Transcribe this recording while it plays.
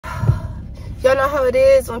y'all know how it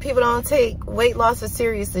is when people don't take weight loss as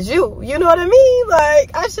serious as you. You know what I mean?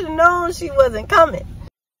 Like, I should have known she wasn't coming.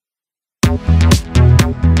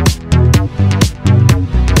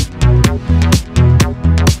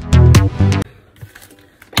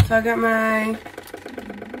 So I got my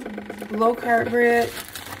low carb bread.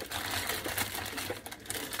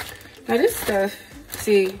 Now this stuff,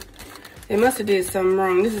 see, they must have did something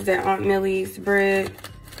wrong. This is that Aunt Millie's bread.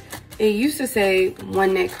 It used to say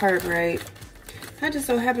 1 net carb, right? I just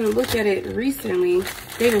so happened to look at it recently.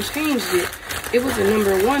 They done changed it. It was a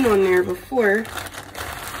number 1 on there before.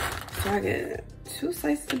 So I get 2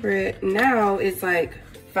 slices of bread. Now it's like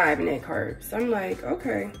 5 net carbs. I'm like,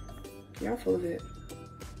 okay, y'all full of it.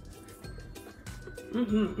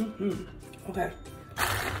 Okay.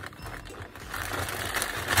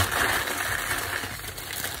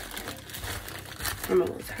 I'm a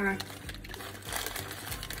little tired.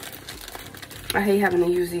 I hate having to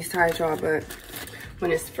use these ties, y'all, but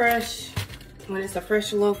when it's fresh, when it's a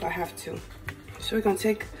fresh loaf, I have to. So we're gonna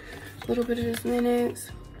take a little bit of this mayonnaise.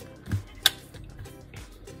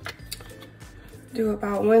 Do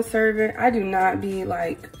about 1 serving. I do not be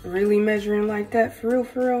like really measuring like that, for real,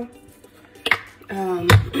 for real.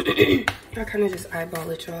 I kind of just eyeball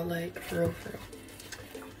it, y'all, like, for real, for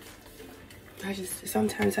real.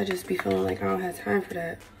 Sometimes I just be feeling like I don't have time for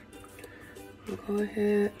that. I'll go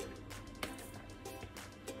ahead.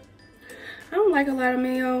 I don't like a lot of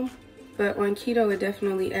mayo, but on keto, it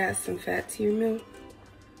definitely adds some fat to your meal.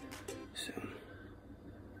 So,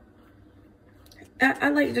 I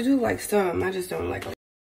like to do like some, I just don't like a lot.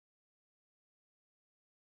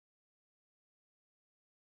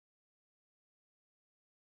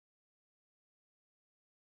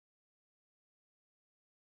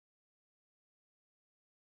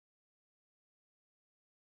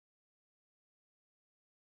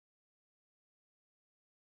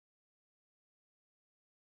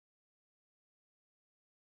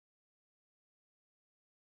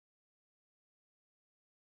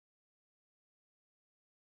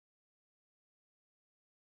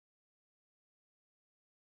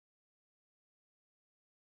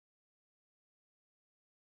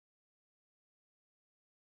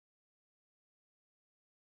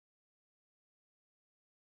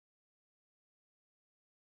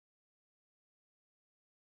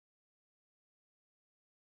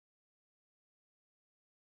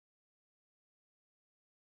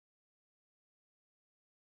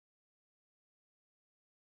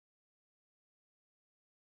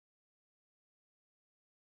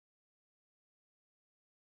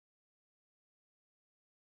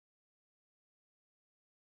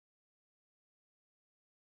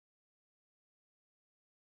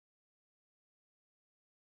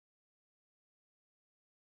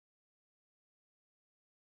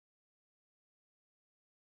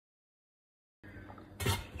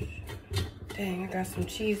 Dang, I got some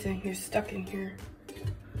cheese in here, stuck in here.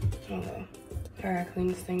 Oh well, I gotta clean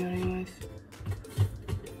this thing out anyways.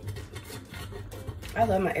 I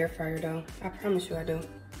love my air fryer though, I promise you I do.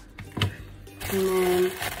 And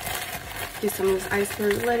then get some of this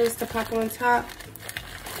iceberg lettuce to pop on top.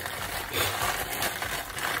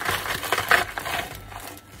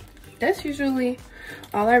 That's usually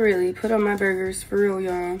all I really put on my burgers, for real,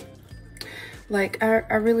 y'all. Like,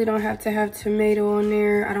 I really don't have to have tomato on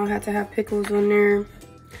there. I don't have to have pickles on there.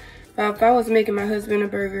 If I was making my husband a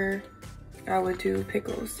burger, I would do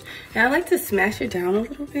pickles. And I like to smash it down a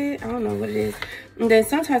little bit. I don't know what it is. And then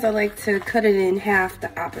sometimes I like to cut it in half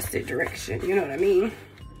the opposite direction. You know what I mean?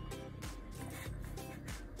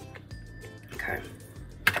 Okay.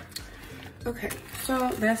 Okay, so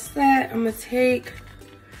that's that. I'm gonna take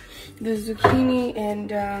the zucchini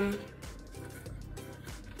and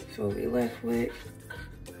that's what we left with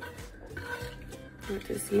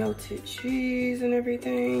this melted cheese and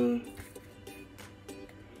everything.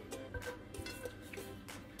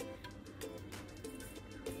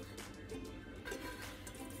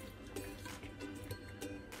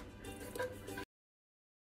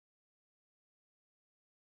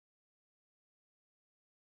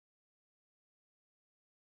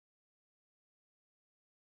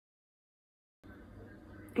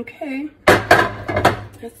 Okay,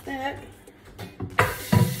 that's that.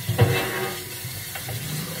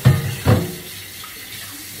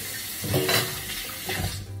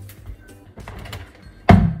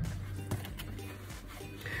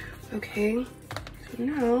 Okay, so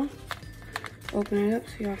now open it up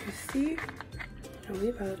so y'all can see. And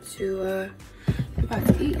we're about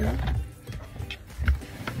to eat, y'all.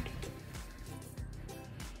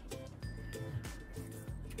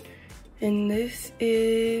 And this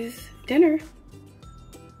is dinner.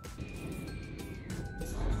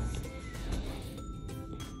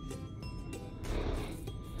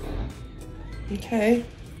 Okay.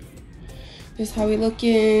 This is how we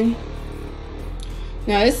looking.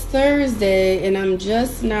 Now it's Thursday and I'm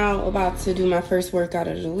just now about to do my first workout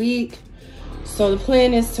of the week. So the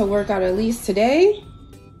plan is to work out at least today,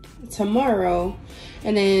 tomorrow,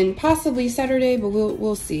 and then possibly Saturday, but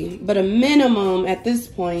we'll see. But a minimum at this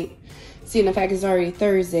point, seeing the fact it's already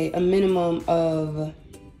Thursday, a minimum of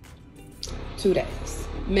 2 days.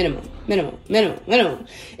 Minimum.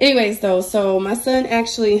 Anyways though, so my husband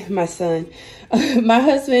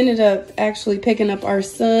ended up actually picking up our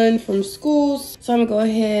son from school. So I'm gonna go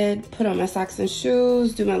ahead, put on my socks and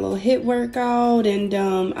shoes, do my little HIIT workout, and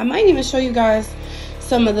I might even show you guys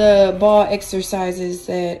some of the ball exercises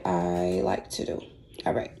that I like to do.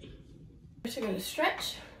 All right. First you're gonna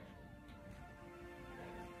stretch.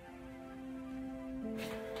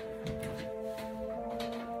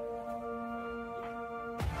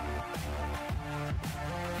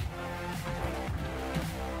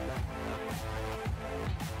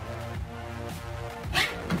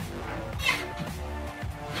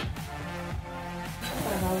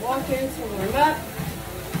 Walking to warm up.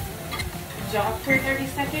 Jog for 30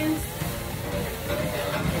 seconds. Put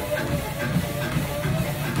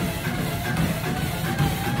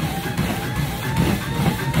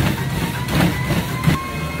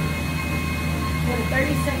a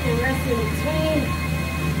 30-second rest in between.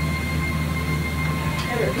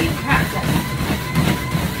 And repeat process.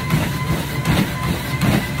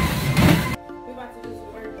 We're about to do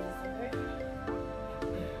some burpees, okay?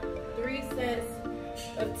 3 sets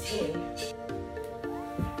of 10.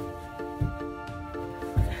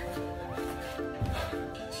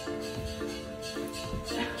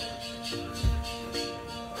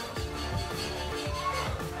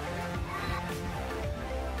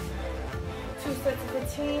 Two sets of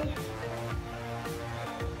 15.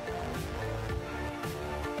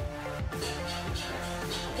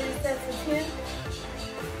 3 sets of 10.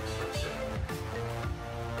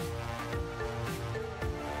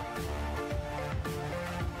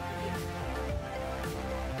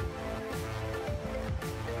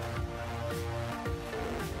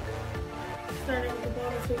 Starting with the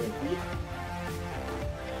ball between your feet.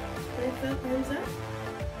 Lift up, arms up.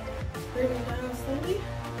 Bring them down slowly.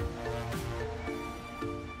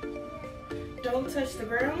 Don't touch the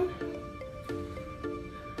ground.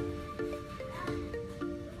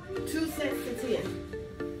 2 sets to 10.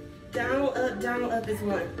 Down, up is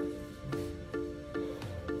 1.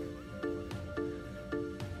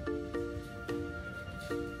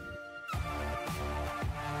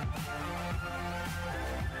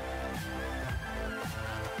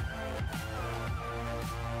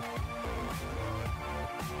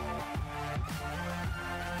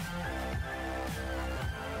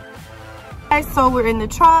 So we're in the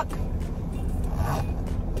truck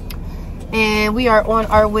and we are on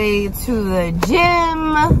our way to the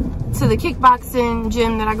gym, to the kickboxing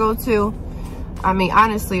gym that I go to. I mean,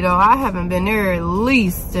 honestly though, I haven't been there at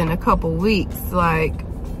least in a couple weeks, like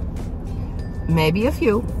maybe a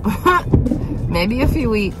few maybe a few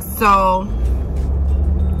weeks. So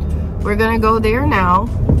we're gonna go there now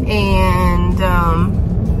and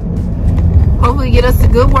hopefully get us a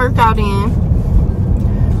good workout in.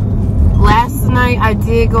 Last night I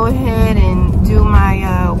did go ahead and do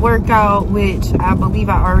my workout, which I believe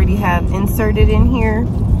I already have inserted in here.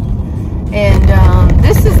 And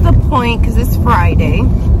this is the point, because it's Friday.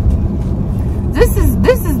 This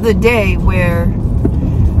is the day where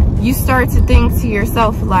you start to think to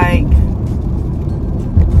yourself, like,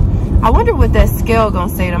 I wonder what that scale gonna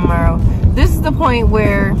say tomorrow. This is the point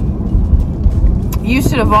where you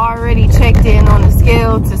should have already checked in on the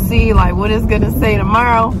scale to see like what it's gonna say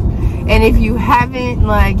tomorrow. And if you haven't,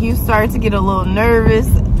 like, you start to get a little nervous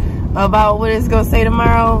about what it's gonna say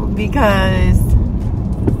tomorrow, because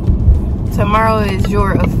tomorrow is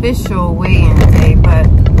your official weigh-in day. But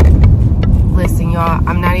listen, y'all,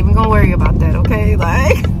 I'm not even gonna worry about that, okay?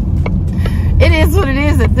 Like, it is what it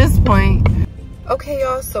is at this point. Okay,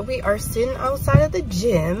 y'all, so we are sitting outside of the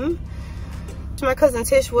gym. My cousin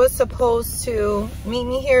Tish was supposed to meet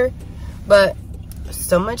me here, but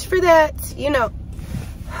so much for that, you know.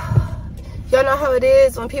 Y'all know how it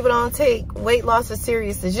is when people don't take weight loss as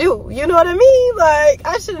serious as you. You know what I mean? Like,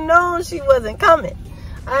 I should have known she wasn't coming.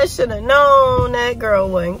 I should have known that girl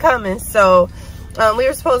wasn't coming. So, we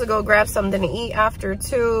were supposed to go grab something to eat after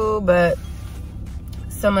too, but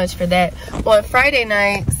so much for that. On Friday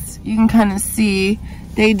nights, you can kind of see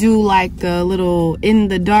they do like a little in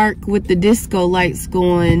the dark with the disco lights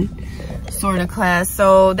going sort of class.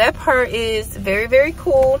 So that part is very, very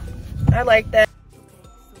cool. I like that.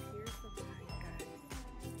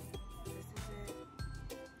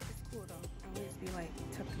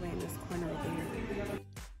 way in this corner over here.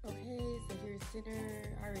 Okay, so here's dinner.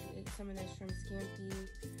 I already ate some of that shrimp scampi.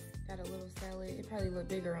 Got a little salad. It probably looked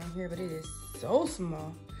bigger on here, but it is so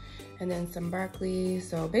small. And then some broccoli.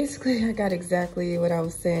 So basically, I got exactly what I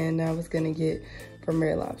was saying I was gonna get from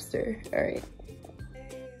Red Lobster. All right.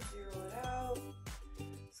 Okay, zero it out.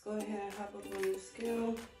 Let's go ahead and hop up on the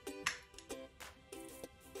scale.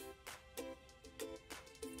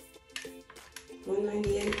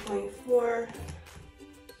 198.4.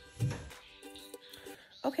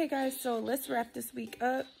 Okay guys, so let's wrap this week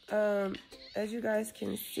up. As you guys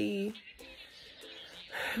can see,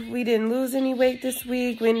 we didn't lose any weight this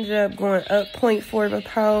week. We ended up going up 0.4 of a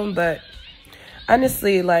pound, but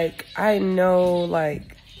honestly, like, I know,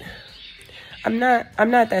 like, I'm not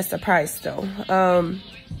that surprised though.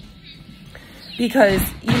 Because,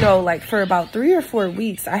 you know, like for about 3 or 4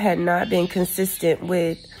 weeks, I had not been consistent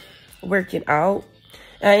with working out.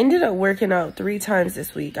 And I ended up working out 3 times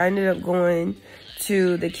this week. I ended up going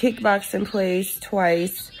to the kickboxing place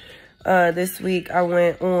twice. This week I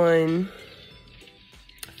went on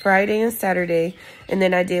Friday and Saturday, and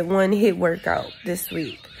then I did 1 HIIT workout this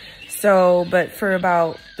week. So, but for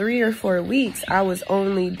about 3 or 4 weeks, I was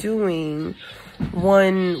only doing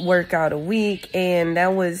 1 workout a week, and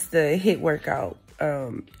that was the HIIT workout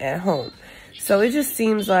at home. So it just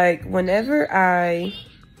seems like whenever I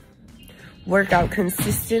work out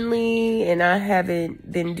consistently, and I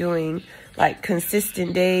haven't been doing like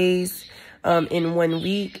consistent days in 1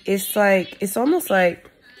 week, it's like, it's almost like,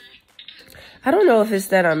 I don't know if it's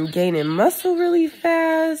that I'm gaining muscle really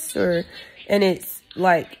fast, or, and it's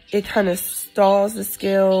like, it kind of stalls the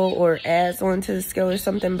scale or adds onto the scale or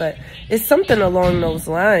something, but it's something along those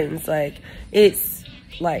lines. Like, it's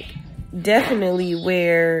like definitely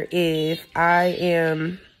where if I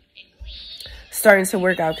am starting to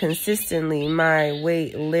work out consistently, my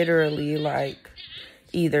weight literally like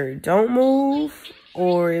either don't move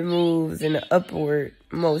or it moves in an upward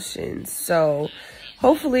motion. So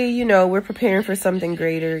hopefully, you know, we're preparing for something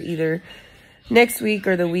greater either next week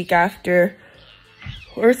or the week after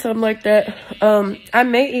or something like that. I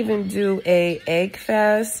may even do a egg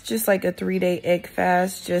fast, just like a 3-day egg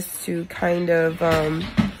fast, just to kind of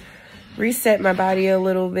reset my body a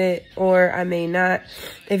little bit, or I may not.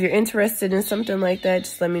 If you're interested in something like that,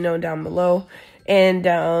 just let me know down below. And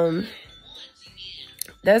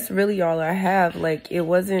that's really all I have. Like, it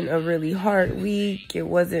wasn't a really hard week. It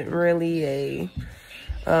wasn't really a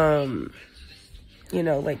you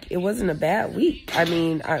know, like, it wasn't a bad week. I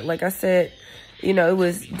mean, like I said, you know, it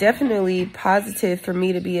was definitely positive for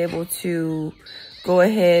me to be able to go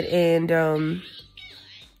ahead and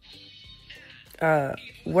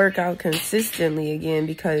work out consistently again,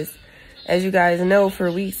 because as you guys know,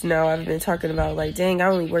 for weeks now I've been talking about, like, dang, I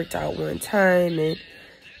only worked out 1 time and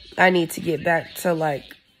I need to get back to like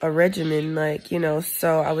a regimen, like, you know.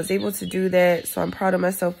 So I was able to do that, so I'm proud of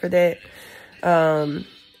myself for that. I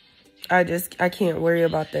can't worry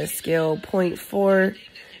about that scale. 0.4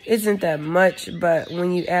 isn't that much, but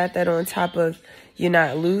when you add that on top of you're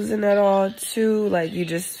not losing at all too, like, you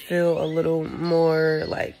just feel a little more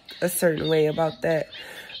like a certain way about that.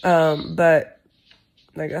 But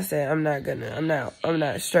like I said, I'm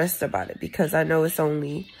not stressed about it, because I know it's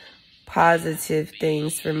only positive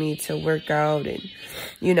things for me to work out, and,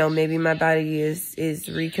 you know, maybe my body is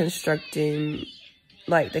reconstructing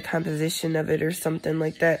like the composition of it or something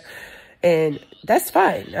like that. And that's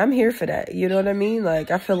fine. I'm here for that. You know what I mean?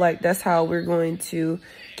 Like, I feel like that's how we're going to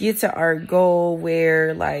get to our goal,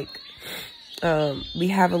 where like we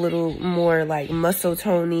have a little more like muscle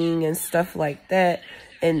toning and stuff like that.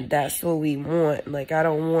 And that's what we want. Like, I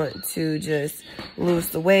don't want to just lose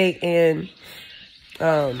the weight and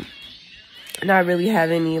not really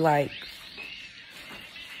have any like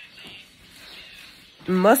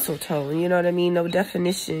muscle tone. You know what I mean? No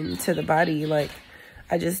definition to the body. Like,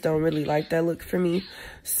 I just don't really like that look for me.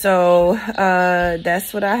 So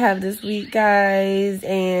that's what I have this week, guys,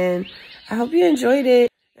 and I hope you enjoyed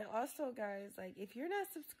it. And also, guys, like, if you're not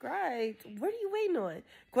subscribed, what are you waiting on?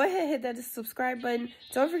 Go ahead, hit that subscribe button.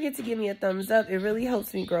 Don't forget to give me a thumbs up. It really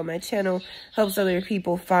helps me grow my channel, helps other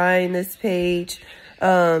people find this page,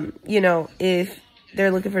 you know, if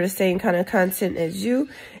they're looking for the same kind of content as you.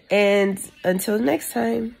 And until next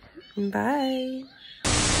time, bye.